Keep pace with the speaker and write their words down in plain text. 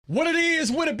What it is,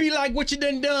 what it be like, what you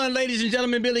done, ladies and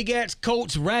gentlemen, Billy Gats,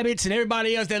 Coach, Rabbits, and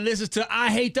everybody else that listens to I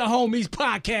Hate the Homies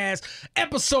podcast,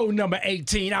 episode number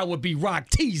 18. I would be Rock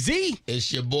TZ.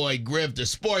 It's your boy Griff, the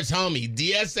sports homie,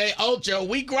 DSA Ocho.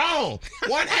 We grown.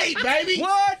 1-8, baby.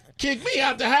 What? Kick me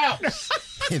out the house.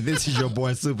 And this is your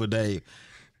boy Super Dave.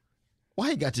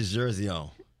 Why he got this jersey on?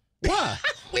 Why?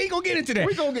 We ain't gonna get into that.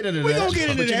 We gonna get into that. We gonna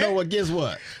get into but that. you know what? Guess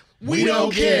what? We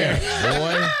don't care.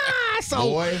 Boy.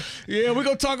 So, yeah, we're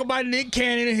going to talk about Nick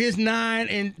Cannon and his 9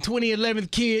 and 2011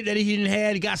 kid that he didn't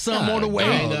have. He got something on the way.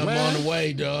 Ain't nothing on the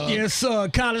way, dog. Yes, sir.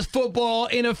 College football,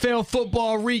 NFL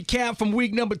football recap from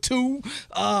week number 2.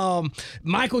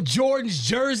 Michael Jordan's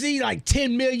jersey, like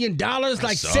 $10 million,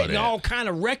 like setting all kind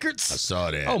of records. I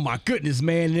saw that. Oh, my goodness,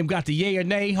 man. And they've got the yay or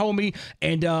nay homie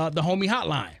and the homie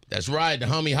hotline. That's right, the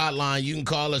homie hotline. You can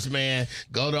call us, man.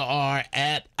 Go to our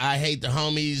I Hate the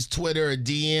Homies Twitter or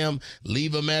DM.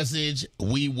 Leave a message.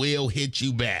 We will hit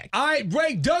you back. All right,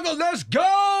 break Douglas, let's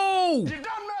go! You done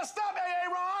messed up,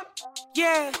 Aaron.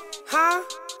 Yeah, huh?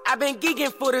 I've been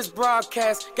geeking for this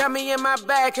broadcast. Got me in my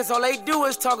bag, cause all they do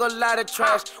is talk a lot of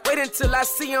trash. Wait until I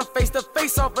see them face to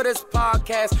face off of this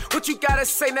podcast. What you gotta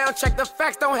say now? Check the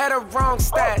facts, don't have the wrong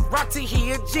stat. Rock T,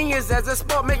 he a genius as a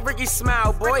sport, make Ricky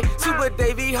smile, boy. Super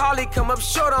Davey Holly come up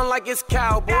short on like it's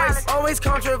Cowboys. Always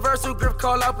controversial, Griff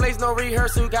call out plays, no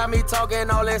rehearsal. Got me talking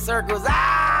all in circles.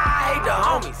 I hate the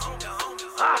homies.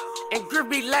 And Griff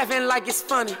be laughing like it's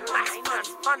funny.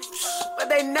 But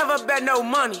they never bet no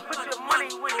money.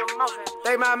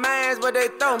 They my mans, but they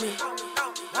throw me.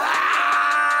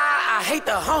 I hate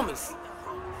the homies.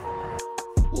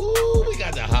 Ooh, we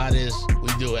got the hottest. We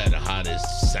do have the hottest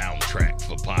soundtrack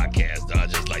for podcasts. I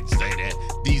just like to say that.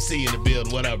 DC in the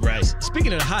building. What up, Bryce?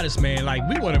 Speaking of the hottest, man, like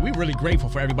we really grateful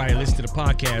for everybody that listens to the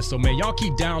podcast. So, man, y'all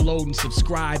keep downloading,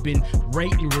 subscribing,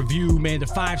 rating, review, man. The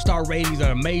 5-star ratings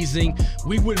are amazing.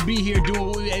 We wouldn't be here doing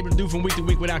what we were able to do from week to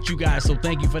week without you guys. So,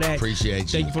 thank you for that. Appreciate you.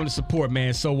 Thank you for the support,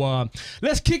 man. So,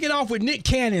 let's kick it off with Nick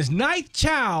Cannon's 9th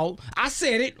child. I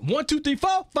said it. 1, 2, 3,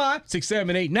 4, 5, 6,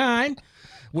 7, 8, 9.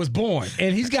 Was born,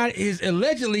 and he's got his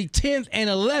allegedly 10th and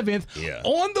 11th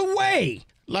on the way.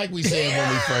 Like we said when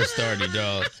we first started,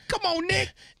 dog. Come on,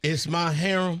 Nick. It's my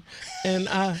harem, and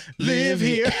I live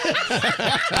here.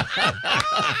 I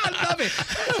love it.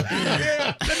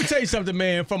 Yeah. Let me tell you something,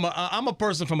 man. I'm a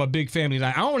person from a big family.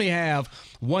 Like I only have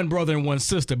one brother and one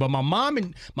sister, but my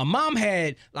mom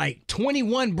had like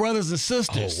 21 brothers and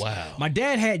sisters. Oh wow. My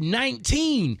dad had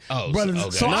 19 brothers. Okay.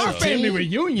 So our family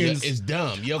reunions is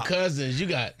dumb. Your cousins, you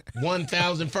got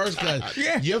 1,000 first cousins.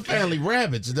 Yeah. Your family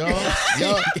rabbits, dog.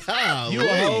 You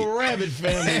a whole rabbit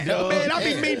family, dog. Man, I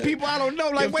be meeting people I don't know.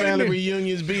 Like, your wait a family minute.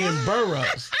 reunions being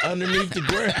burrows underneath the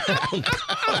ground.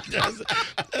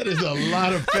 That is a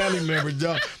lot of family members,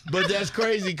 dog. But that's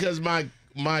crazy because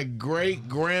my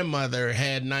great-grandmother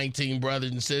had 19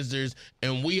 brothers and sisters,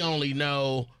 and we only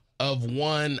know of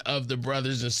one of the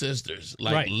brothers and sisters,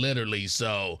 like literally.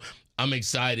 So I'm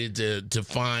excited to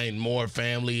find more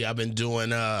family. I've been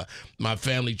doing my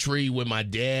family tree with my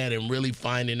dad and really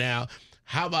finding out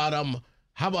how about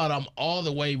I'm all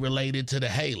the way related to the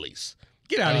Haleys.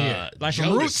 Get out of here. Like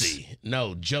from Roots? Jodeci.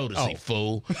 No, Jodeci,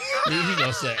 fool. He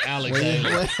gonna say Alex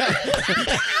Haley.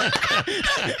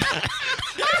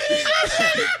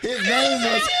 His name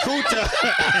was Kuta.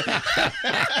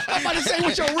 I'm about to say,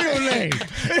 what's your real name?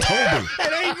 Toby.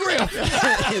 It ain't Griff.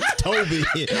 It's Toby.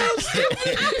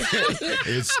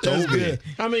 It's Toby.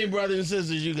 How many brothers and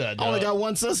sisters you got, dog? I only got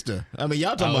one sister. I mean,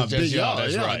 y'all talking about just big y'all. y'all.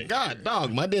 That's Yeah, right. God,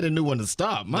 dog, my daddy knew when to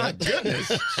stop. My goodness.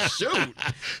 Shoot.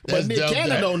 But That's Nick dope, Cannon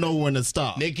that. don't know when to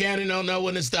stop. Nick Cannon don't know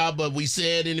when to stop, but we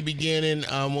said in the beginning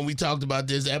when we talked about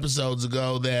this episodes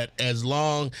ago that as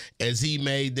long as he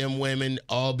made them women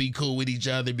all be cool with each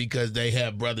other because they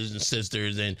have brothers and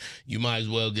sisters and you might as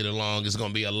well get along. It's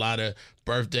going to be a lot of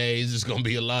birthdays. It's going to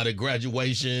be a lot of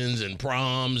graduations and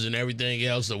proms and everything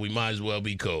else, so we might as well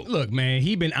be cool. Look, man,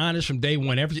 he been honest from day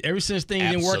one. Ever since things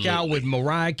didn't work out with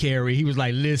Mariah Carey, he was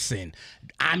like, listen,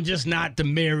 I'm just not the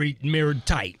married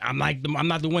type. I'm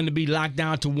not the one to be locked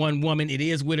down to one woman. It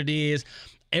is what it is.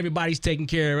 Everybody's taken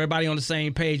care of. Everybody on the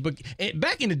same page. But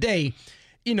back in the day,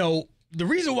 you know, the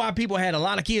reason why people had a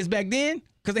lot of kids back then,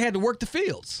 because they had to work the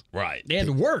fields. Right. They had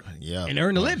to work and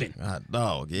earn a living.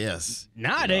 Dog, yes.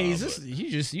 Nowadays, you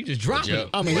just drop it.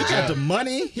 I mean, he got the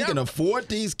money. He can afford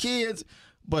these kids.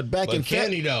 But back in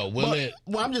Kenny, though, well,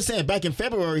 I'm just saying, back in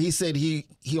February, he said he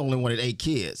only wanted 8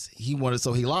 kids. He wanted,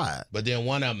 so he lied. But then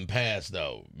one of them passed,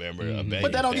 though. Remember, a baby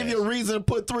But that don't passed. give you a reason to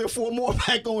put 3 or 4 more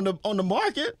back on the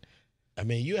market. I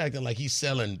mean, you acting like he's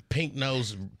selling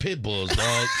pink-nosed pit bulls,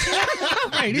 dog.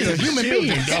 Right, these are human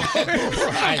beings. Dog.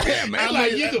 Right. Yeah, man. I'm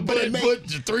like, you could put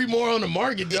 3 more on the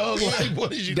market, dog. Like,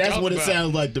 what is you That's talking what it about?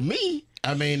 sounds like to me.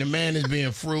 I mean, the man is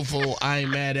being fruitful. I ain't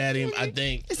mad at him. I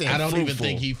don't even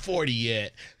think he's 40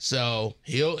 yet. So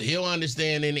he'll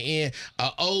understand in the end. An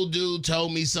old dude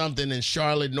told me something in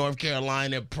Charlotte, North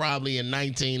Carolina, probably in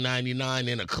 1999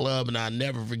 in a club, and I'll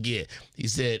never forget. He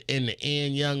said, in the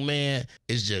end, young man,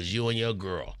 it's just you and your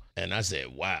girl. And I said,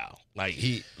 wow. Like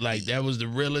that was the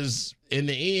realest in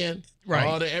the end. Right.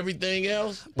 All the everything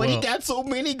else. But he got so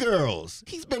many girls.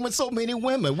 He's been with so many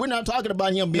women. We're not talking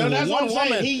about him being No, that's with what one I'm saying.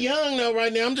 woman. He young though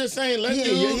right now. I'm just saying, let's do.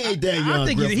 He ain't that young. I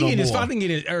think Griff, he in his more.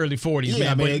 early 40s,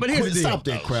 Yeah, man. But here's the deal. stop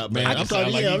that crap, man. I I'm just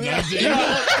talking. sound like Yeah, he yeah.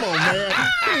 got Come on,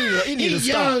 man. He need to He's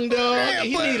stop. young, dog. He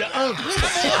need an uncle.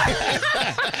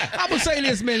 I'm going to say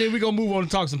this, man, and we're going to move on to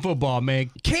talk some football, man.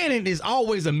 Cannon is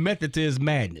always a method to his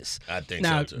madness. I think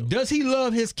now, so, too. Does he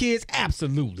love his kids?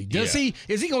 Absolutely. Is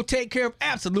he going to take care of?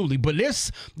 Absolutely. But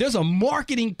there's a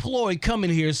marketing ploy coming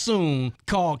here soon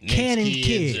called Cannon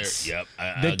Kids. Yep.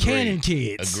 I The agree. Cannon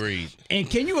Kids. Agreed. And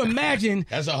can you imagine?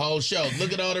 That's a whole show.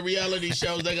 Look at all the reality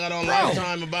shows they got on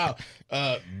Lifetime about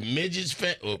midgets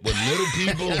with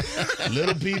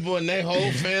little people and their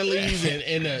whole families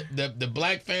and the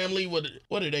black family.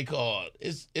 What are they called?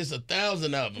 It's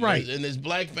 1,000 of them. Right. And this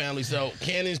black family. So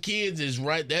Cannon's Kids is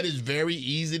right. That is very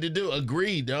easy to do.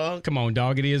 Agreed, dog. Come on,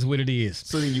 dog. It is what it is.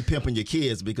 So then you pimping your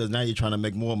kids because now you're trying to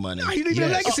make more money. He's leaving a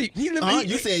legacy.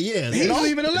 You said yes. He's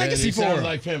leaving a legacy it for sounds him.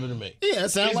 like pimping to me. Yeah, it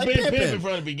sounds It's like been pimping. pimping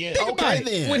from the beginning. Think about it.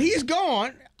 then. When he's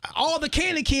gone, all the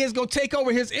Cannon Kids gonna take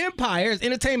over his empire, his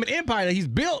entertainment empire that he's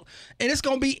built, and it's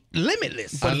gonna be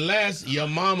limitless. Unless your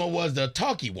mama was the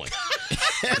talky one.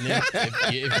 And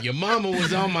if your mama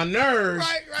was on my nerves,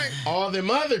 Right. all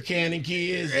them other Cannon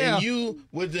Kids Yeah. and you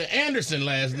with the Anderson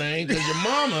last name because your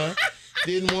mama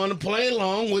didn't want to play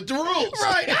along with the rules.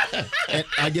 Right. And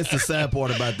I guess the sad part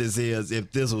about this is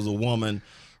if this was a woman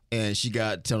and she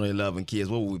got 10 or 11 kids,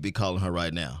 what would we be calling her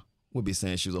right now? We'd be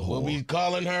saying she's a whore. We'll be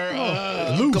calling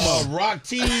her Loose. come on, Rock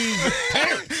T's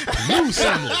parents. Loose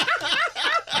family.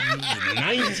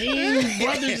 19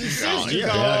 brothers and sisters.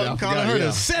 yeah, Calling her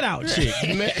the set out chick.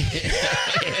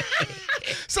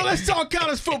 So let's talk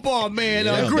college football, man.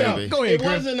 Yeah, Griff, baby. go ahead, It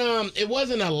Griff. it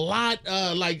wasn't a lot.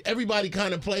 Like everybody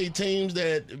kind of played teams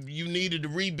that you needed to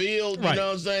rebuild. You Right. know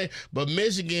what I'm saying? But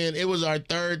Michigan, it was our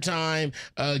third time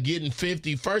getting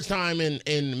 50. First time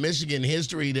in Michigan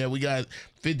history that we got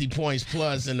 50 points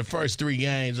plus in the first 3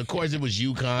 games. Of course, it was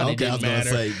UConn. It Okay, I was didn't going to matter.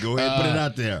 say, go ahead, put it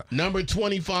out there. Number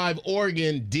 25,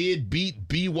 Oregon did beat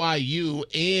BYU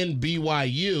in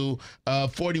BYU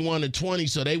 41-20.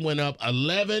 So they went up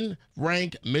 11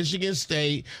 ranked Michigan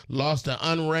State, lost to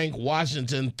unranked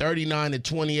Washington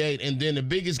 39-28. And then the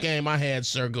biggest game I had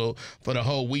circled for the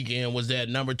whole weekend was that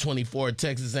number 24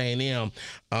 Texas A&M.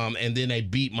 And then they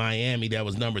beat Miami. That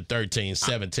was number 13,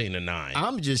 17-9.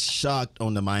 I'm just shocked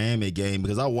on the Miami game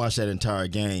because I watched that entire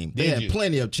game. They Did had you?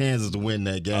 plenty of chances to win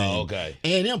that game. Oh, okay.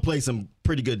 And them played some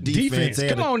pretty good defense. They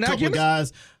had Come on now, a couple give of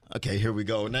us- guys. Okay, here we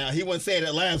go. Now, he wasn't saying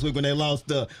that last week when they lost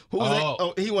who was that?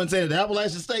 Oh, he wasn't saying that.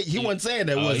 Appalachian State. He wasn't saying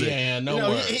that, was he it? ain't had no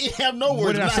words. He have no words.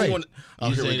 What did I Now say? he You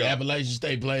here we said go. Appalachian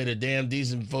State played a damn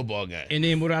decent football game. And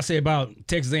then what did I say about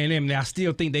Texas A&M? Now I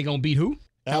still think they're gonna beat who?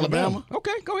 Alabama.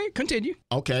 Okay, go ahead, continue.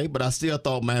 Okay, but I still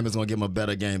thought Miami was going to give him a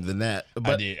better game than that. I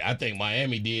But did. I think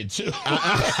Miami did too. but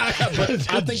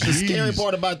I think the scary Jeez.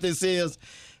 part about this is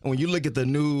when you look at the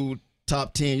new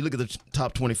top 10, you look at the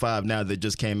top 25 now that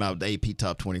just came out, the AP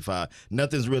top 25.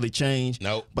 Nothing's really changed.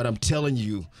 Nope. But I'm telling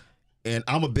you, and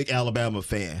I'm a big Alabama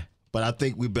fan, but I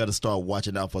think we better start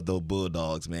watching out for those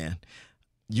Bulldogs, man.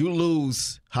 You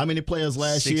lose how many players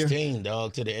last 16, year?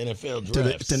 dog, to the NFL To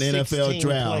draft. the NFL 16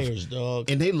 draft. players, dog.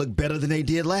 And they look better than they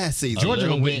did last season. Georgia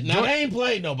gonna win. Now, they ain't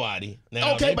played nobody.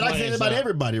 Now, Okay, they but I playing said about some.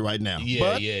 everybody right now. Yeah,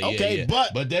 but, yeah. Okay, yeah.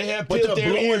 but they have but put they're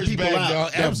their blowing ears people back, out.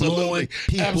 dog. They're Absolutely. blowing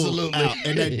people Absolutely. out.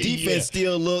 And that defense Yeah.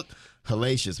 still look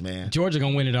hellacious, man. Georgia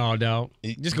gonna win it all, dog.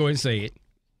 Just go ahead and say it.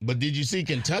 But did you see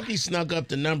Kentucky snuck up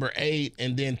to number 8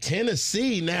 and then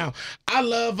Tennessee? Now, I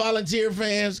love Volunteer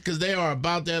fans because they are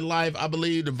about that life. I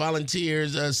believe the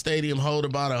Volunteers stadium hold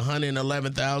about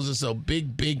 111,000. So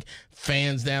big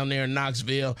fans down there in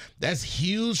Knoxville. That's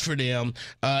huge for them.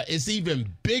 It's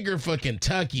even bigger for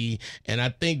Kentucky. And I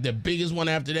think the biggest one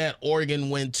after that,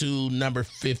 Oregon went to number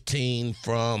 15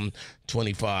 from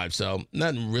 25. So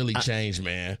nothing really changed,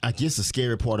 man. I guess the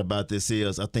scary part about this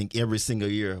is I think every single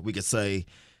year we could say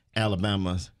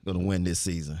Alabama's going to win this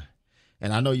season.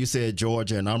 And I know you said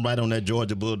Georgia, and I'm right on that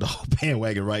Georgia Bulldog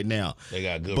bandwagon right now. They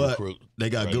got good but recruit. They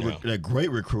got right good, now. they're great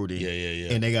recruiting.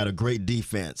 Yeah. And they got a great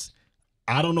defense.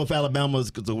 I don't know if Alabama's,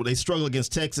 because they struggled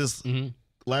against Texas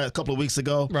last couple of weeks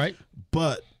ago. Right.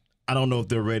 But I don't know if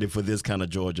they're ready for this kind of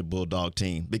Georgia Bulldog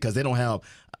team because they don't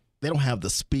have the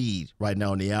speed right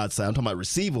now on the outside. I'm talking about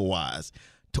receiver-wise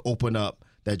to open up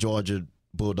that Georgia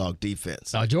Bulldog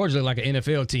defense. Georgia look like an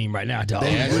NFL team right now, dog.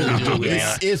 They really do.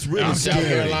 It's really South scary.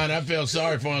 Carolina, I felt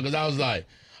sorry for them because I was like,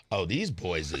 oh, these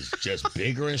boys is just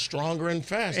bigger and stronger and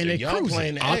faster. And they Y'all cruising.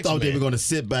 playing the I thought they X-Men. were going to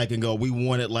sit back and go, we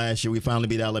won it last year. We finally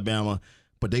beat Alabama.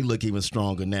 But they look even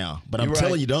stronger now. But I'm You're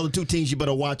telling right. you, the other two teams you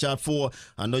better watch out for.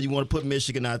 I know you want to put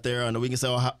Michigan out there. I know we can say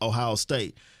Ohio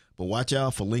State. But watch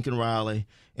out for Lincoln Riley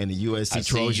and the USC I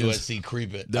Trojans. see USC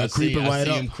creeping. They're creeping right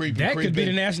up. That could be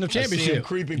the national championship.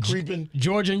 Creeping.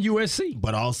 Georgia and USC.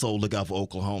 But also look out for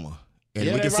Oklahoma. And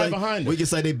Yeah, we they're can right say behind we them. can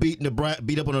say they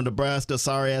beat up on a Nebraska,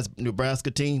 sorry ass Nebraska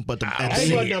team. But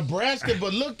Hey, but Nebraska,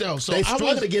 but look though, so they I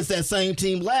struggled was against that same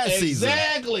team last season.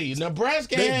 exactly.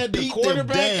 Nebraska They had the beat them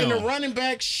quarterback and the down. running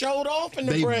back showed off in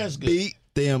They Nebraska. beat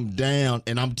them down.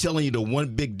 And I'm telling you, the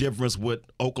one big difference with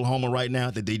Oklahoma right now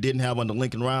that they didn't have under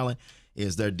Lincoln Riley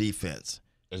is their defense.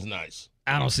 It's nice.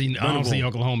 I don't see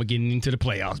Oklahoma getting into the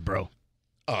playoffs, bro.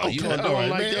 Oh, you gonna do all it right,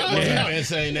 like man. that? Yeah. Yeah. Man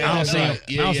saying that. I don't That's see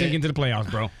right. I don't see them getting to the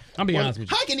playoffs, bro. I'm being honest with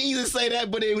you. How can you even say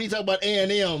that? But then when you talk about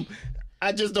A&M,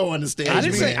 I just don't understand. I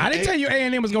didn't tell you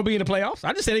A&M was going to be in the playoffs.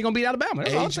 I just said they're going to beat Alabama.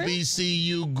 That's all I'm saying.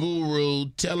 HBCU guru,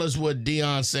 tell us what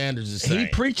Deion Sanders is saying. He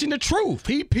preaching the truth.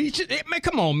 He preaching it. Man,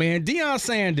 come on, man. Deion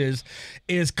Sanders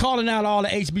is calling out all the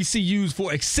HBCUs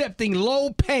for accepting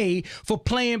low pay for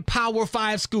playing Power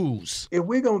 5 schools. If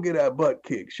we're going to get our butt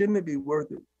kicked, shouldn't it be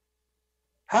worth it?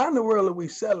 How in the world are we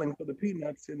selling for the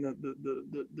peanuts and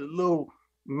the little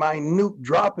minute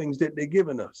droppings that they're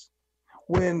giving us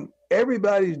when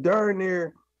everybody's darn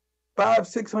near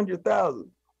 500,000-600,000?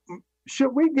 Should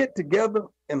we get together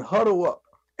and huddle up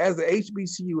as a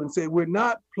HBCU and say we're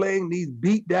not playing these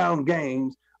beat down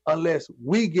games unless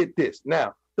we get this?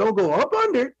 Now, don't go up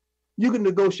under it. You can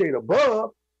negotiate above,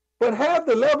 but have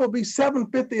the level be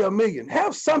 750 or a million.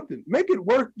 Have something. Make it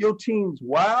worth your team's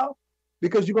while,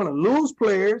 because you're going to lose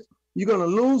players. You're going to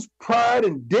lose pride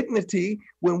and dignity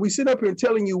when we sit up here and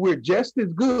telling you we're just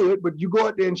as good, but you go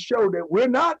out there and show that we're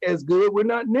not as good. We're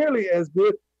not nearly as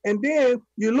good. And then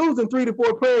you're losing 3 to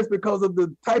 4 players because of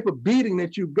the type of beating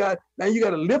that you've got. Now you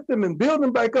got to lift them and build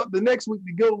them back up the next week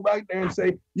to go back there and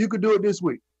say, you could do it this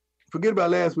week. Forget about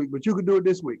last week, but you could do it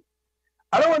this week.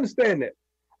 I don't understand that.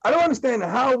 I don't understand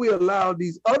how we allow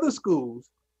these other schools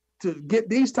to get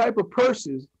these type of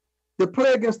purses to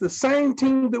play against the same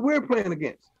team that we're playing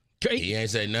against. He ain't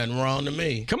say nothing wrong to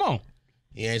me. Come on.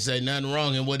 He ain't say nothing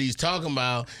wrong. And what he's talking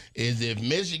about is if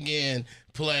Michigan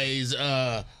plays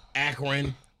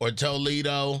Akron or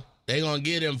Toledo, they gonna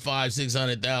get him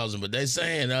 500,000-600,000. But they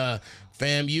saying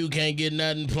FAMU can't get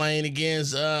nothing playing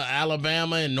against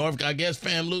Alabama and North. I guess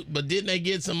FAMU, but didn't they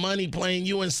get some money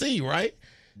playing UNC? Right?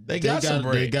 They got some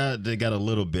bread. They got a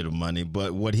little bit of money,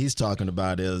 but what he's talking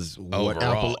about is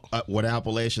what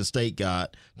Appalachian State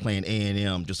got playing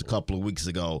A&M just a couple of weeks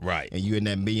ago. Right. And you're in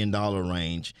that $1 million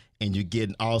range, and you're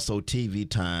getting also TV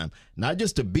time, not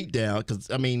just a beat down,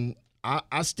 because, I mean,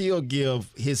 I still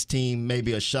give his team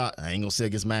maybe a shot. I ain't going to say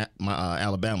against my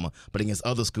Alabama, but against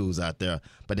other schools out there.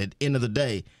 But at the end of the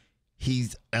day,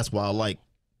 that's why I like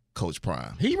Coach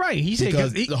Prime. He right. He said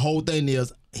because the whole thing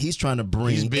is he's trying to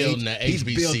bring. He's building the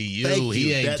HBCU. Thank He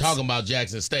you. ain't That's- talking about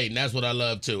Jackson State, and that's what I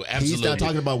love too. Absolutely. He's not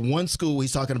talking about one school.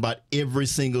 He's talking about every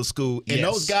single school, and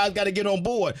Yes. those guys got to get on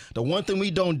board. The one thing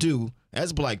we don't do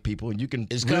as black people, and you can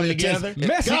It's come together.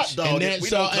 Message.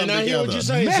 And I hear what you're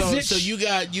saying. Message. So you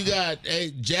got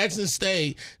Jackson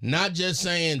State, not just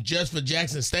saying just for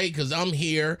Jackson State, because I'm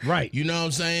here. Right. You know what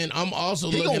I'm saying? I'm also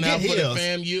He looking gonna out get for the his.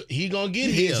 FAMU. He gonna get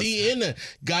He his. is. He in the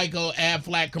Geico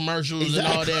Aflac commercials and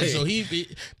all that. Exactly. So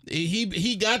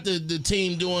he got the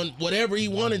team doing whatever he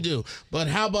want to do. But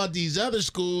how about these other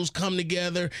schools come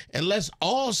together and let's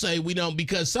all say we don't,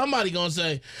 because somebody gonna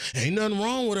say ain't nothing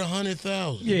wrong with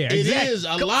 100,000. Yeah, it exactly. is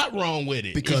a lot wrong with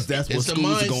it because that's what it's the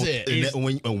schools are going.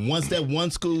 mindset. And once that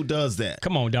one school does that,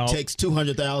 Come on, dog. takes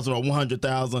 200,000 or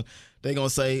 100,000, they're gonna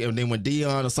say, and then when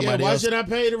Dion or Yeah, somebody why else, should I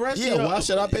pay the rest of yeah, y'all? why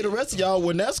should I pay the rest of y'all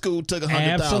when that school took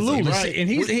 100,000? Absolutely. Right. And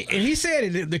he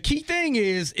said it. The key thing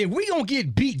is if we gonna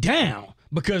get beat down,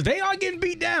 because they are getting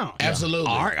beat down.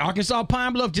 Absolutely. Arkansas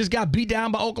Pine Bluff just got beat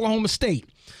down by Oklahoma State.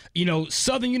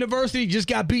 Southern University just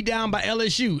got beat down by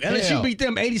LSU. LSU beat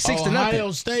them 86-0.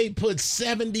 Ohio State put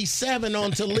 77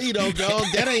 on Toledo, dog.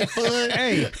 That ain't fun.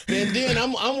 Hey. And then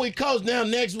I'm with Coach. Now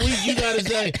next week you gotta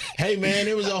say, hey man,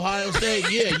 it was Ohio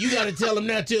State. Yeah, you gotta tell them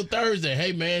that till Thursday.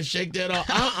 Hey man, shake that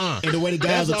off. And the way the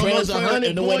guys are transferring,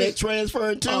 and the way they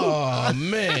transferring too. Oh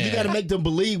man, you got to make them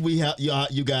believe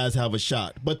you guys have a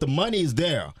shot. But the money is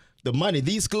there. The money,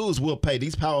 these schools will pay.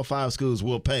 These Power 5 schools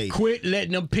will pay. Quit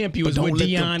letting them pimp you, is what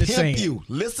Deion is saying. You.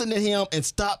 Listen to him and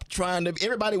stop trying to.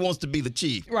 Everybody wants to be the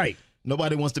chief. Right.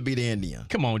 Nobody wants to be the Indian.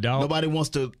 Come on, dog. Nobody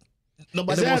wants to.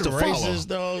 Nobody wants to racist,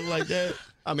 dog, like that.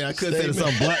 I mean, I could have said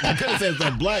something black. I could have said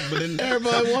something black, but then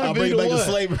everybody want to be bring back what? to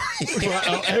slavery.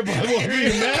 Everybody want to be a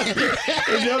master.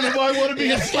 If everybody want to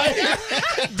be a slave,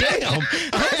 damn,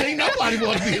 I think nobody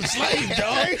want to be a slave,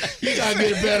 dog. You gotta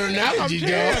get a better analogy,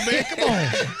 dog. Man, come on.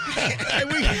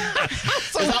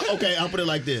 Okay, I'll put it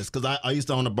like this, because I used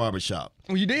to own a barbershop.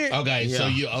 Well, you did. Okay, yeah. So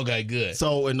good.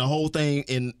 So in the whole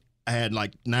thing, I had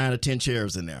like 9 or 10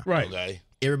 chairs in there. Right. Okay.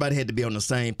 Everybody had to be on the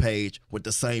same page with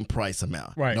the same price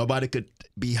amount. Right. Nobody could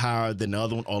be higher than the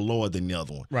other one or lower than the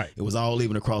other one. Right. It was all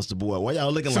even across the board. Why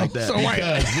y'all looking like that? So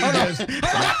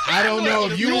I don't know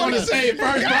if you want to say it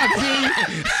first, Rocky,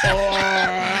 or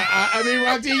I mean,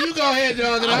 Rocky, you go ahead,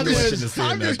 dog. I'm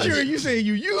just curious. You say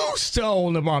you used to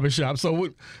own the barbershop, so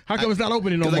how come it's not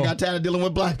opening no more? Because I got tired of dealing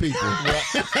with black people.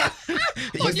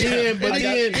 But then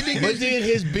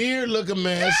his beard look a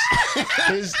mess.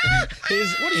 His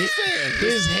what are you saying?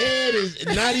 His head is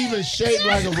not even shaped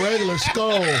like a regular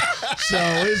skull, so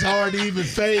it's hard to even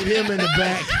fade him in the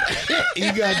back. He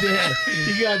got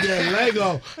that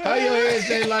Lego. How your head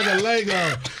shaped like a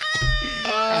Lego?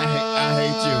 I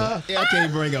hate you. I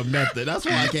can't bring up nothing. That's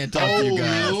why I can't talk to you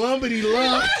guys. Lumpity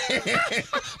lump.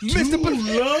 Mr.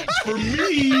 lumps for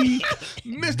me.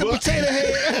 Mr. Potato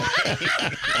Head.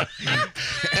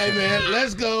 Hey man,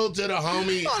 let's go to the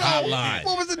homie hotline.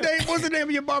 What was the name? What's the name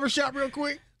of your barbershop, real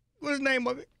quick? What's the name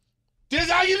of it? This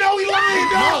how you know he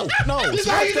lying, dog. No. This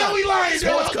how you know he lying,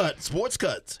 dog. Sports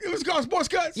Cuts. It was called Sports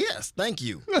Cuts? Yes, thank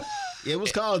you. It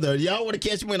was called that. Y'all want to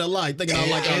catch me in a lie, thinking I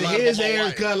like and his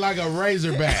hair cut like a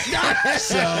razorback.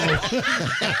 So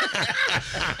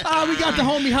we got the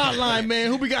homie hotline,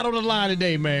 man. Who we got on the line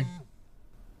today, man?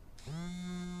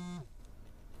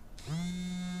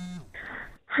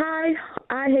 Hi,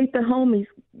 I hate the homies.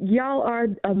 Y'all are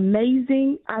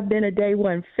amazing. I've been a day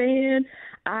one fan.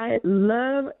 I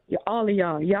love all of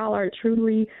y'all. Y'all are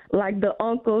truly like the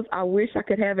uncles I wish I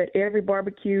could have at every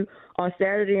barbecue on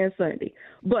Saturday and Sunday.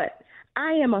 But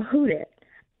I am a hoodat.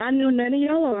 I know none of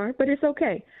y'all are, but it's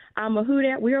okay. I'm a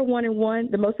hoodat. We are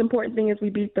 1-1. The most important thing is we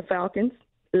beat the Falcons.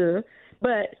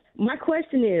 But my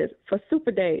question is, for Super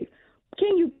Dave,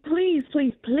 can you please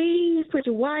put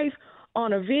your wife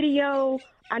on a video?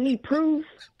 I need proof.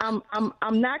 I'm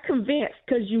not convinced,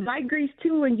 because you like Grease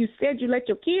too, and you said you let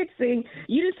your kids sing.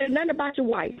 You didn't say nothing about your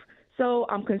wife, so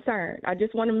I'm concerned. I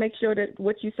just want to make sure that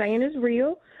what you're saying is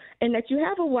real, and that you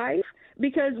have a wife,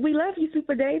 because we love you,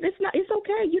 Super Dave. It's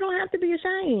okay. You don't have to be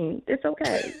ashamed. It's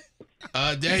okay.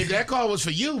 Dave, that call was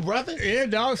for you, brother. Yeah,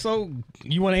 dog. So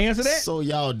you want to answer that? So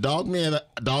y'all dog me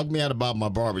out about my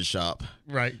barbershop,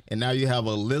 right? And now you have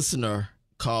a listener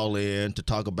call in to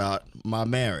talk about my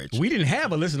marriage. We didn't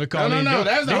have a listener call in. No,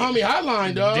 that's the homie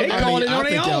hotline, dog. They called it on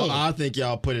their own. I think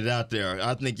y'all put it out there.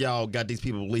 I think y'all got these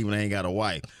people believing they ain't got a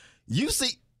wife.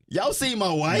 Y'all see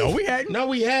my wife? No, we hadn't. No,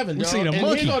 we haven't. We dog. seen a and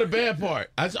monkey. Here go the bad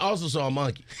part. I also saw a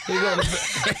monkey.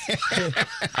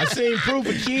 I seen proof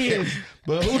of kids,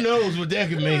 but who knows what that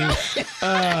could mean?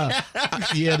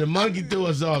 Yeah, the monkey threw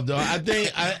us off, dog.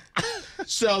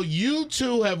 So you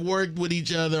two have worked with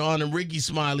each other on the Ricky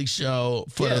Smiley show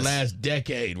for the last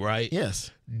decade, right? Yes.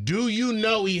 Do you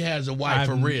know he has a wife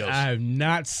for real? I have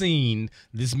not seen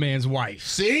this man's wife.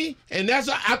 See? And that's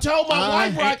I told my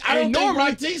wife, I don't think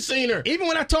Rock T's seen her. Even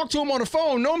when I talk to him on the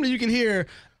phone, normally you can hear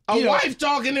a wife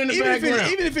talking in the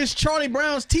background. Even if it's Charlie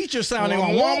Brown's teacher sounding,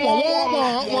 I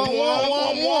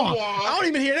don't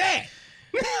even hear that.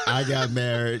 I got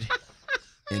married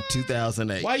in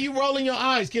 2008. Why are you rolling your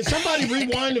eyes? Can somebody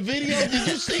rewind the video? Did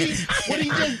you see what he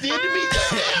just did to me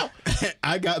just now?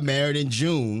 I got married in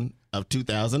June of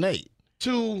 2008.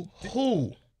 To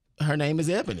who? Her name is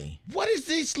Ebony. What is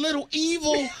this little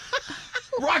evil?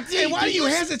 Roxy, why do you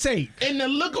hesitate? And the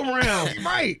look around.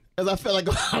 Right. because I feel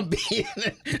like I'm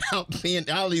being,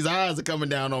 all these eyes are coming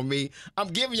down on me. I'm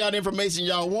giving y'all the information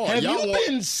y'all want. Have y'all you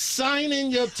been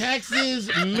signing your taxes,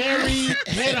 married,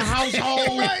 head of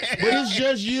household, but it's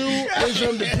just you and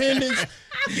some dependents?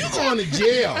 You going to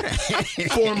jail,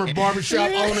 former barbershop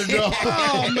owner, though.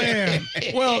 Oh, man.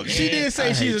 Well, she did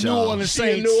say she's a New Orleans She a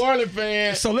Saints. New Orleans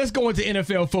fan. So let's go into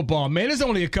NFL football, man. There's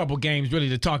only a couple games really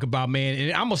to talk about, man.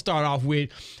 And I'm going to start off with,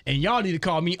 and y'all need to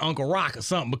call me Uncle Rock or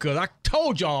something, because I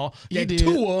told y'all that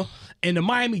Tua and the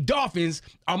Miami Dolphins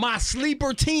are my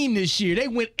sleeper team this year. They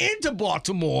went into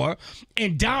Baltimore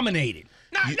and dominated.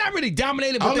 Not really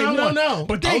dominated, but they won. No.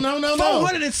 But they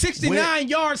 469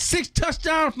 yards, 6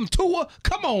 touchdowns from Tua.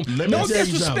 Come on. No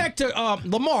disrespect to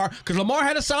Lamar, because Lamar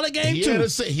had a solid game, too.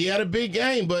 He had a big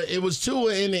game, but it was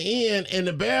Tua in the end. And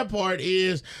the bad part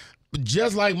is,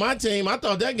 just like my team, I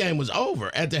thought that game was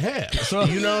over at the half. So,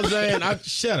 you know what I'm saying?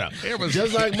 Shut up.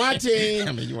 Just like my team,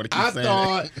 I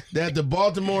thought that the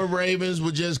Baltimore Ravens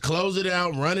would just close it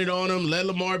out, run it on them, let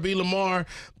Lamar be Lamar.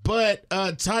 But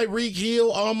Tyreek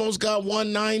Hill almost got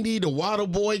 190. The Waddle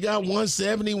boy got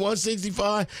 170,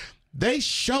 165. They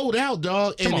showed out,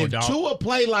 dog. And if Tua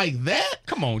play like that,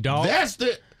 come on, dog.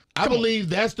 I believe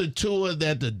that's the Tua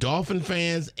that the Dolphin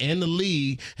fans and the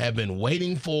league have been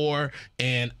waiting for,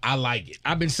 and I like it.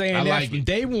 I've been saying that from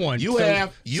day one.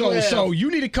 So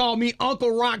you need to call me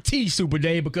Uncle Rock T, Super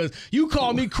Dave, because you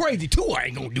call me crazy. Tua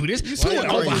ain't gonna do this. Tua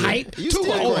overhyped.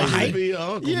 Tua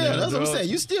overhyped. Yeah, that's what I'm saying.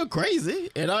 You still crazy,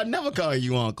 and I never call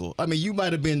you Uncle. I mean, you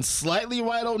might have been slightly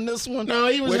right on this one. No,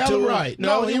 he was hella right.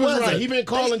 No, he was right. He been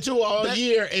calling Tua all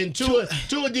year, and Tua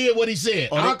did what he said.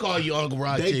 I'll call you Uncle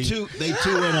Rock T. They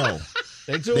 2-0.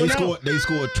 They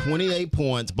scored 28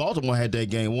 points. Baltimore had that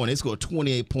game won. They scored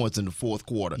 28 points in the fourth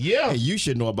quarter. Yeah. And you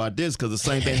should know about this because the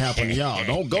same thing happened to y'all.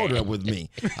 Don't go there with me.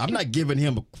 I'm not giving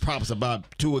him props about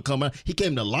Tua coming. He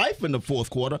came to life in the fourth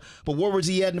quarter, but where was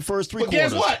he at in the first three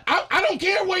quarters? Guess what? I don't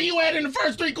care where you at in the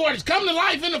first 3 quarters. Come to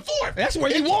life in the fourth. That's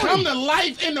where you want Come to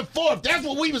life in the fourth. That's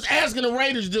what we was asking the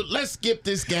Raiders to do. Let's skip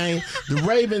this game. The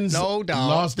Ravens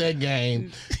lost that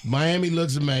game. Miami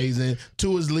looks amazing.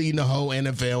 Tua's leading the whole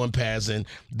NFL in passing.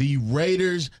 The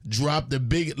Raiders dropped the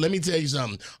big. Let me tell you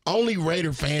something. Only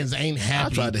Raider fans ain't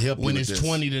happy when it's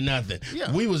 20-0.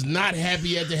 Yeah. We was not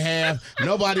happy at the half.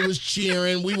 Nobody was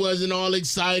cheering. We wasn't all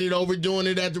excited overdoing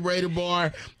it at the Raider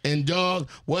bar. And dog,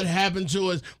 what happened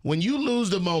to us when you lose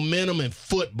the momentum in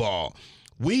football?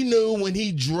 We knew when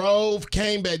he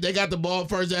came back, they got the ball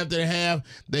first after the half.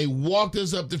 They walked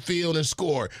us up the field and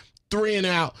scored. 3 and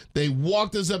out. They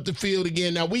walked us up the field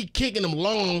again. Now we kicking them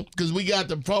long because we got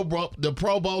the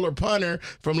Pro Bowler punter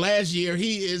from last year.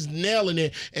 He is nailing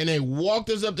it. And they walked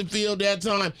us up the field that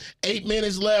time. 8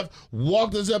 minutes left.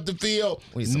 Walked us up the field.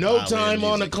 No time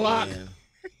on the clock.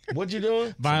 What you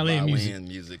doing? Violin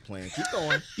music playing. Keep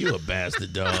going. You a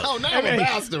bastard, dog. Oh, now I'm a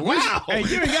bastard. Wow. Hey,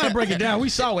 you ain't got to break it down. We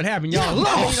saw what happened. Y'all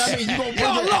lost.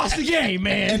 Y'all lost the game,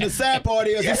 man. And the sad part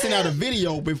is, he sent out a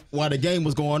video while the game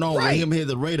was going on with him hitting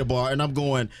the Raider bar, and I'm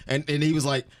going, and he was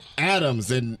like,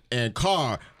 Adams and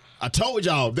Carr, I told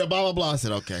y'all, blah, blah, blah. I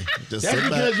said, okay. That's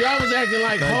because y'all was acting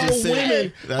like whole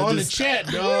women on the chat,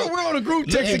 dog. We're on a group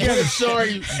text together.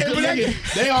 Sorry.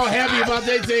 They all happy about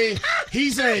their team.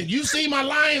 He's saying, you see my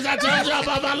Lions? I told y'all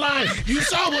about my Lions. You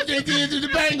saw what they did to the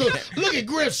Bengals. Look at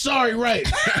Griff. Sorry, Ray.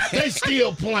 They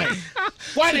still playing.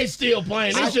 Why they still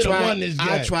playing? They should have won this game.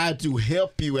 I tried to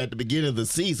help you at the beginning of the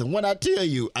season. When I tell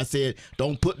you, I said,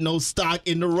 don't put no stock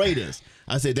in the Raiders.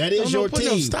 I said, that is your team. Don't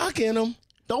put no stock in them.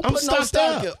 Don't put no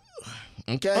stock in.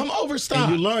 Okay, I'm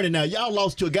overstocked. And you learning now. Y'all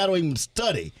lost to a guy who don't even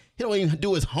study. He don't even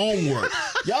do his homework.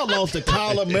 Y'all lost to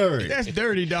Kyler Murray. That's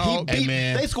dirty, dog. Hey,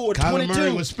 man. They scored Kyler 22.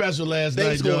 Murray was special last night,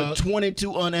 They scored dog.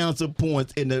 22 unanswered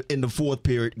points in the fourth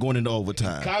period going into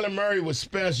overtime. Kyler Murray was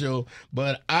special,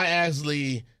 but I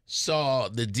actually saw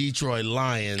the Detroit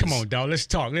Lions. Come on, dog. Let's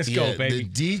talk. Let's go, baby.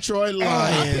 The Detroit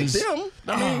Lions.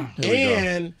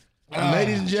 And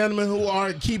ladies and gentlemen who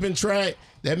are keeping track,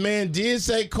 that man did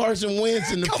say Carson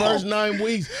Wentz in the first 9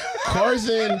 weeks.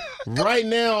 Carson right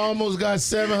now almost got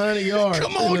 700 yards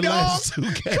in the last 2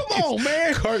 games. Come on,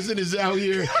 man. Carson is out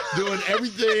here doing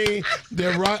everything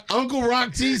that Uncle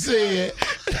Rock T said.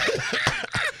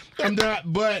 I'm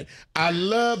not, but I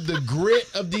love the grit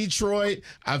of Detroit.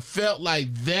 I felt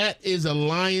like that is a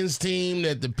Lions team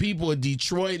that the people of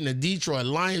Detroit and the Detroit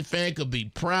Lions fan could be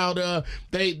proud of.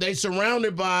 They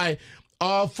surrounded by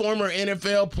all former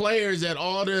NFL players at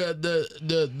all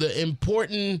the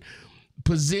important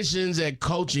positions at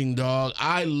coaching, dog.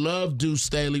 I love Deuce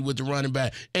Staley with the running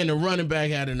back, and the running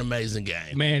back had an amazing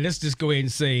game. Man, let's just go ahead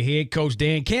and say head coach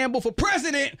Dan Campbell for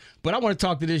president. But I want to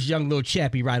talk to this young little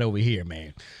chappie right over here,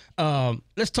 man.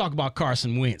 Let's talk about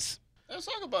Carson Wentz. Let's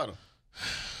talk about him.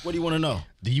 What do you want to know?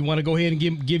 Do you want to go ahead and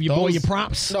give your boy your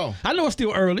props? No. I know it's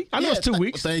still early. I know it's 2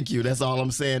 weeks. Thank you. That's all I'm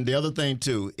saying. The other thing,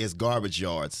 too, is garbage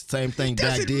yards. Same thing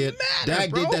Dak did.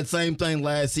 Dak did that same thing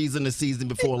last season, the season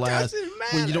before last.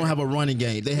 When you don't have a running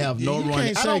game. They have no running.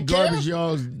 You can't say garbage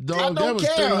yards, dog. I don't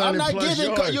care. I'm not giving.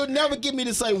 Yards. You'll never get me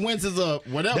to say Wentz is a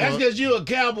whatever. That's because you're a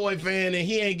Cowboy fan and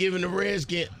he ain't giving the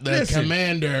Redskins, the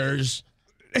Commanders,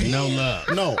 no love.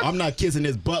 No, I'm not kissing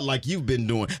his butt like you've been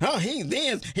doing. Oh, he's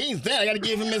this, he's that. I got to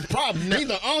give him his props. He's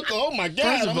an uncle. Oh, my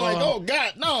God. I'm like, oh,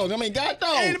 God, no. I mean, God,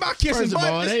 no. It ain't about kissing First of butt.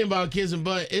 all, it ain't about kissing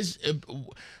butt. It's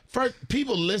first,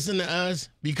 people listen to us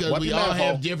because What we you all laugh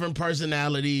have for? different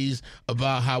personalities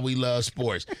about how we love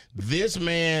sports. This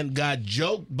man got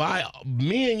joked by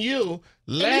me and you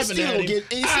laughing still at him.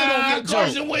 he still don't get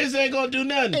Carson joked. Wentz ain't going to do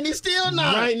nothing. And he's still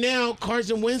not. Right now,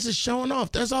 Carson Wentz is showing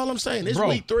off. That's all I'm saying. It's Bro.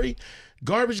 week 3.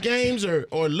 Garbage games or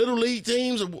little league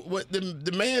teams, or what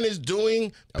the man is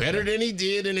doing better than he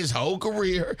did in his whole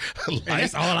career. Like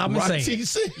that's all I've been Roxy saying.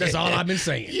 said. That's all I've been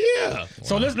saying. Yeah.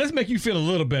 So let's make you feel a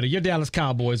little better. Your Dallas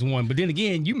Cowboys won, but then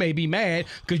again, you may be mad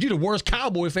because you're the worst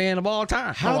Cowboy fan of all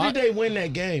time. How did they win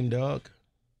that game, dog?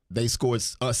 They scored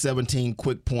 17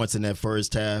 quick points in that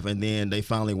first half, and then they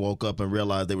finally woke up and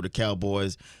realized they were the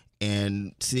Cowboys.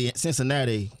 And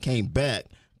Cincinnati came back.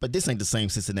 But this ain't the same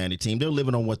Cincinnati team. They're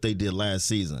living on what they did last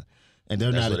season. And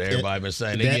they're That's not what everybody been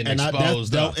saying. They're getting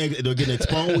exposed. They're getting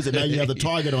exposed, and now you have the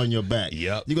target on your back.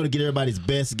 Yep. You're going to get everybody's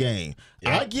best game.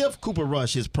 Yep. I give Cooper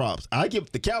Rush his props. I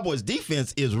give the Cowboys'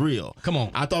 defense is real. Come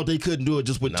on. I thought they couldn't do it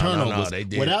just with turnovers. No, they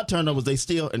did. Without turnovers, they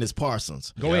still, and it's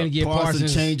Parsons. Go ahead and get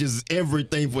Parsons. changes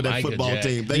everything for that Micah football Jack.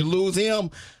 team. They lose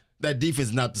him, that defense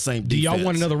is not the same Do defense. y'all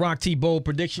want another Rock T bold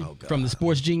prediction from the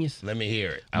Sports Genius? Let me hear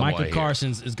it. Michael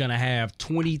Parsons is going to have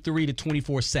 23 to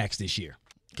 24 sacks this year.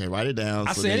 Okay, write it down.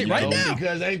 I so said that it you right know. now.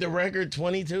 Because ain't the record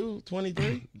 22,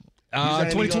 23?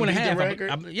 22 and a half. Record?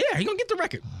 Yeah, he's going to get the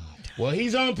record. Well,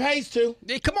 he's on pace to.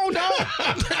 Hey, come on, dog.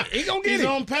 He's going to get He's it.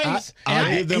 on pace.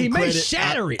 I give them he credit. may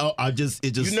shatter it.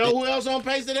 You know who else on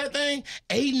pace to that thing?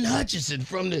 Aiden Hutchinson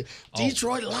from the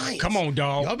Detroit Lions. Come on,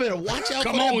 dog. Y'all better watch out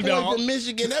Come for that on, boy dog. from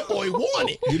Michigan. That boy won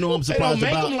it. You know what I'm They surprised don't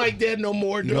make about? him like that no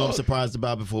more, dog. You know what I'm surprised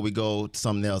about before we go to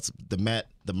something else? The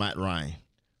Matt Ryan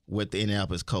with the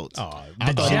Indianapolis Colts. Oh,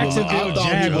 I the thought he would look- Jacksonville I thought he would look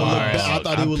Jaguars. be- I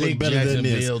thought he would look picked better than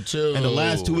this. Jacksonville, too. And the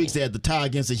last 2 weeks, they had the tie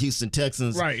against the Houston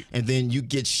Texans. Right. And then you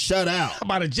get shut out How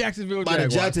about the Jacksonville by the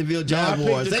Jaguars? Jacksonville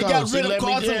Jaguars. the They Colts. got They rid of let me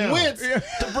Carson down. Wentz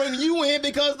to bring you in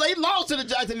because they lost to the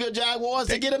Jacksonville Jaguars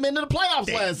to get them into the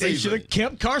playoffs last They season. should have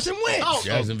kept Carson Wentz. Oh,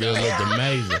 Jacksonville looked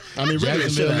amazing. I mean, really,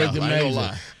 Jacksonville shut looked up. I ain't gonna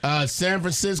amazing. San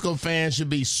Francisco fans should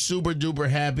be super duper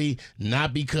happy,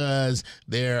 not because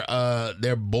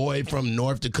their boy from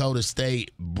North Dakota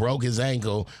State broke his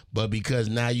ankle, but because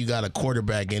now you got a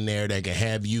quarterback in there that can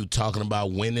have you talking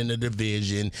about winning the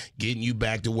division, getting you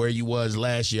back to where you was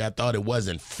last year. I thought it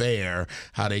wasn't fair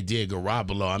how they did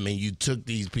Garoppolo. I mean, you took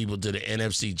these people to the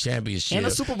NFC Championship And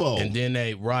a Super Bowl. and then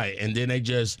they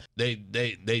just they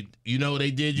you know what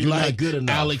they did? You You're not like good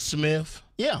enough. Alex Smith?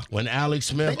 Yeah. When Alex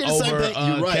They Smith did the same over thing.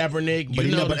 You're right. Kaepernick, But,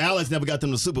 you know but Alex never got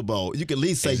them to the Super Bowl. You could at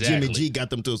least say Exactly. Jimmy G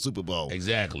got them to a Super Bowl.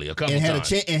 exactly a couple And had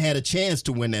times. had a chance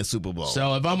to win that Super Bowl.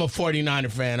 So if I'm a 49er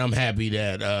fan, I'm happy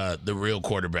that the real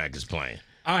quarterback is playing.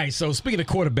 All right, so speaking of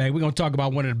quarterback, we're going to talk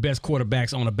about one of the best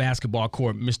quarterbacks on a basketball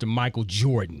court, Mr. Michael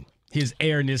Jordan, his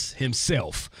airness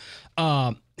himself.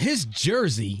 His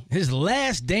jersey, his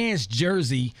Last Dance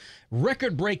jersey,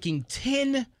 record-breaking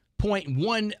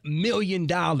 $10.1 million.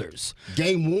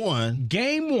 Game one,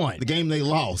 Game one the game they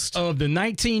lost. of the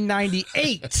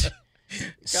 1998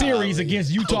 series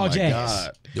against Utah Oh, my Jazz.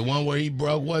 God. The one where he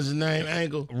broke, what's his name,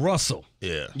 ankle? Russell.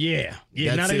 Yeah. Yeah.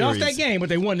 That Now, they lost series. that game, but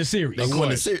they won the series. They won the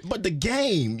course. series. But the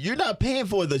game, you're not paying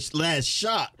for the last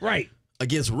shot Right.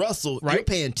 against Russell. Right. You're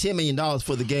paying $10 million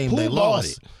for the game Who they bought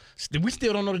lost. it? We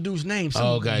still don't know the dude's name. Some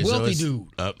Okay, so wealthy it's, dude.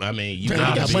 I mean, you They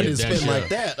gotta got be money if to that's spend your- like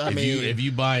that. I if mean- if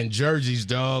you buying jerseys,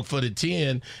 dog, for the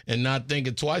 10 and not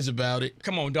thinking twice about it.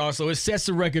 Come on, dog. So it sets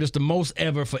the record as the most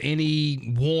ever for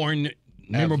any worn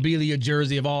memorabilia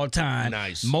jersey of all time.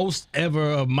 Nice. Most ever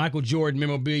of Michael Jordan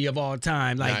memorabilia of all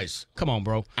time. Like, Nice. Come on,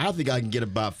 bro. I think I can get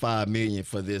about $5 million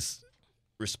for this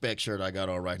respect shirt I got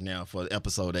on right now for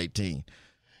episode 18.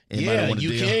 Yeah,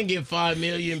 you can get $5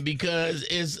 million because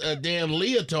it's a damn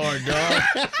leotard, dog.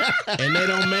 And they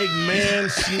don't make man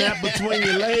snap between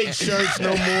your legs shirts no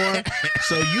more.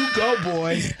 So you go,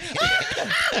 boy.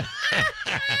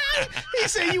 He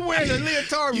said you wearing a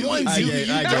leotard onesie.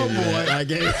 You go, boy. I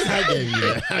gave you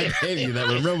that. I gave you that.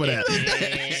 Remember that.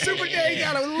 Super Dave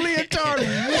got a leotard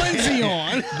onesie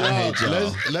on.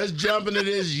 Dog, let's jump into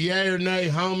this yay or nay,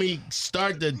 homie.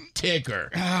 Start the ticker.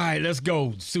 All right, let's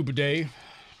go, Super Dave.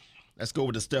 Let's go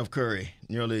with the Steph Curry.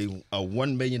 Nearly a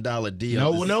 $1 million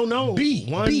deal. No.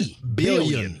 $1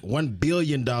 billion. $1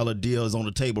 billion deal is on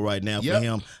the table right now for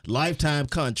him. Lifetime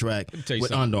contract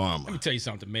with Under Armour. Let me tell you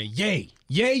something, man. Yay.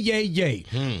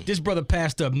 This brother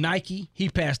passed up Nike. He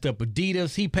passed up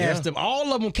Adidas. He passed up.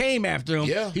 All of them came after him.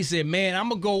 Yeah. He said, man, I'm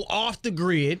going to go off the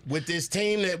grid. With this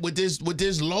team, with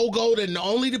this logo that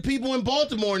only the people in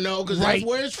Baltimore know because that's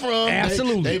where it's from.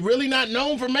 Absolutely. They really not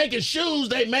known for making shoes.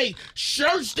 They make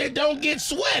shirts that don't get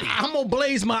sweaty. I'm going to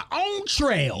blaze my own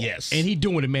trail. Yes. And he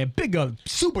doing it, man. Big up,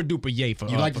 super duper yay for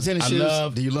You like the tennis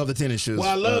shoes? Do you love the tennis shoes? Well,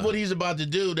 I love what he's about to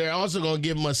do. They're also going to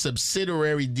give him a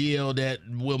subsidiary deal that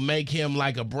will make him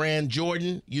like a brand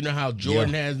Jordan. You know how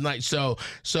Jordan has Nike. So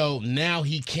now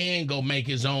he can go make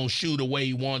his own shoe the way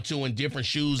he wants to in different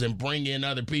shoes and bring in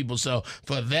other people. So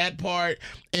for that part,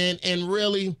 and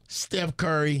really, Steph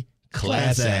Curry,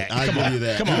 class act. I give you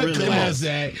that. Come on, really. Class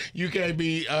act. You can't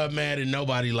be mad at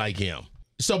nobody like him.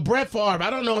 So Brett Favre, I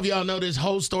don't know if y'all know this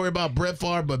whole story about Brett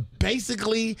Favre, but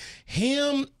basically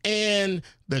him and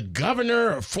the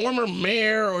governor or former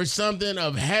mayor or something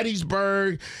of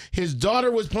Hattiesburg, his daughter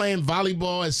was playing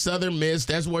volleyball at Southern Miss.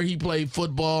 That's where he played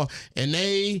football. And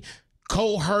they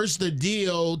coerced the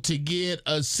deal to get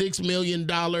a $6 million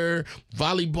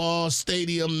volleyball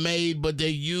stadium made, but they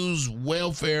used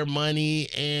welfare money,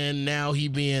 and now he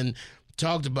being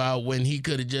talked about when he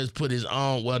could have just put his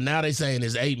own. Well, now they saying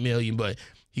it's $8 million, but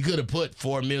he could have put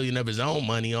 $4 million of his own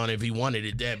money on it if he wanted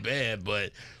it that bad.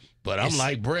 But I'm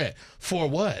like, Brett, for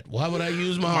what? Why would I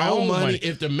use my own money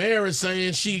if the mayor is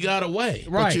saying she got away?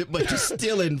 Right. But you're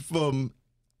stealing from.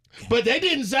 But they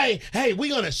didn't say, hey, we're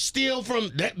going to steal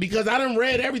from that, because I done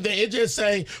read everything. It just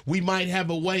say we might have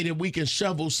a way that we can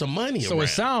shovel some money So around. it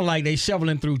sounds like they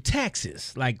shoveling through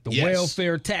taxes, like the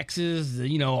welfare taxes,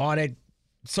 all that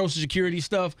Social Security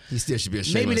stuff. He still should be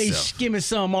ashamed Maybe of they himself. skimming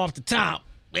some off the top.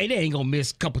 They ain't going to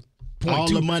miss a couple all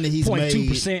the money he's made,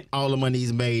 0.2%. all the money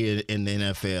he's made in the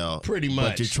NFL. Pretty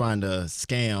much. But you're trying to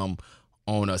scam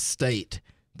on a state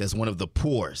that's one of the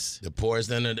poorest. The poorest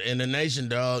in the nation,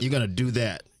 dog. You're going to do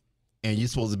that. And you're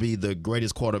supposed to be the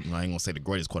greatest quarterback. I ain't going to say the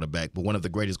greatest quarterback, but one of the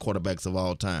greatest quarterbacks of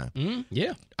all time.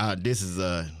 Yeah. This is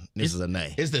a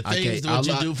nay. It's the things what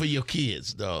you do for your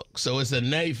kids, dog. So it's a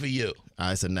nay for you.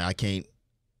 It's a nay.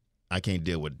 I can't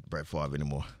deal with Brett Favre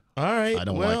anymore. All right. I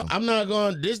don't like him. I'm not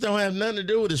going. This don't have nothing to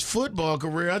do with his football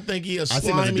career. I think he a I think he's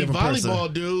a slimy different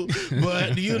volleyball dude.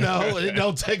 But it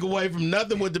don't take away from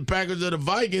nothing with the Packers or the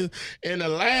Vikings. And the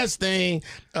last thing,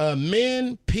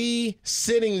 men pee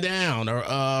sitting down.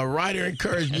 Or writer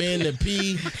encouraged men to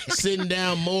pee sitting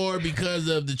down more because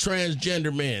of the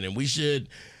transgender men, and we should.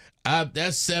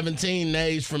 That's 17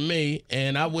 nays from me,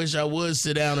 and I wish I would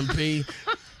sit down and pee.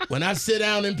 When I sit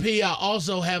down and pee, I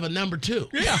also have a number 2.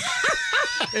 Yeah.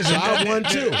 So I won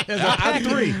 2. I'm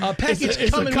 3. A package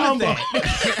it's coming a combo. with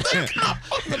that.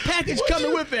 The package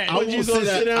coming with that. But you gonna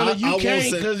sit down and you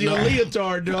can't because you're a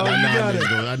leotard, dog. You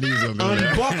gotta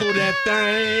unbuckle that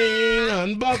thing.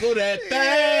 Unbuckle that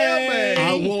thing.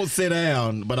 I won't sit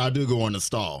down, but I do go in the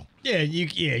stall. Yeah,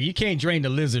 you can't drain the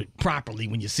lizard properly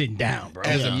when you're sitting down, bro.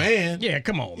 As a man. Yeah,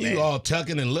 come on, man. You all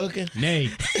tucking and looking. Nay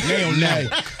on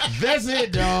that. That's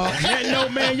it, dog. No,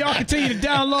 man, y'all continue to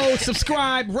download,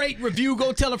 subscribe, rate, review,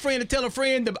 go tell a friend to tell a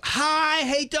friend. The I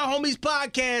Hate the Homies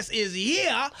podcast is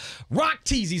here. Rock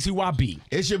Teasy's who I be.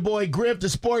 It's your boy Griff, the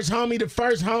sports homie, the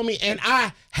first homie, and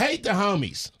I hate the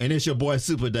homies. And it's your boy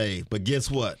Super Dave. But guess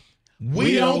what?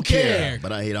 We don't care.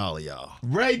 But I hate all of y'all.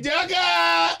 Ray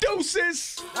Duggar!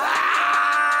 Deuces.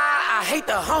 I hate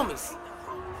the homies.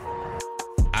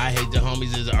 I Hate the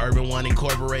Homies is an Urban One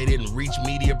Incorporated and Reach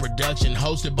Media production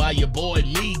hosted by your boy,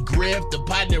 me, Griff, the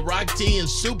partner Rock T, and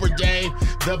Super Dave,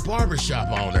 the barbershop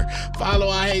owner. Follow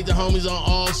I Hate the Homies on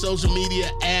all social media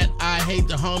at I Hate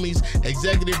the Homies.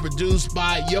 Executive produced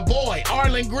by your boy,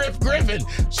 Arlen Griffin.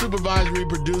 Supervisory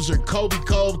producer, Kobe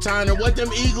Cole Tyner. What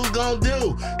them Eagles gonna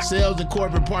do? Sales and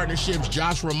corporate partnerships,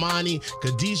 Josh Romani,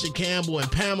 Kadisha Campbell,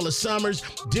 and Pamela Summers.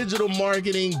 Digital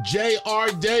marketing,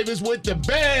 J.R. Davis with the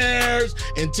Bears,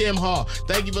 and Tim Hall.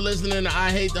 Thank you for listening to I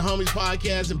Hate the Homies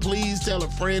podcast, and please tell a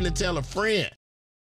friend to tell a friend.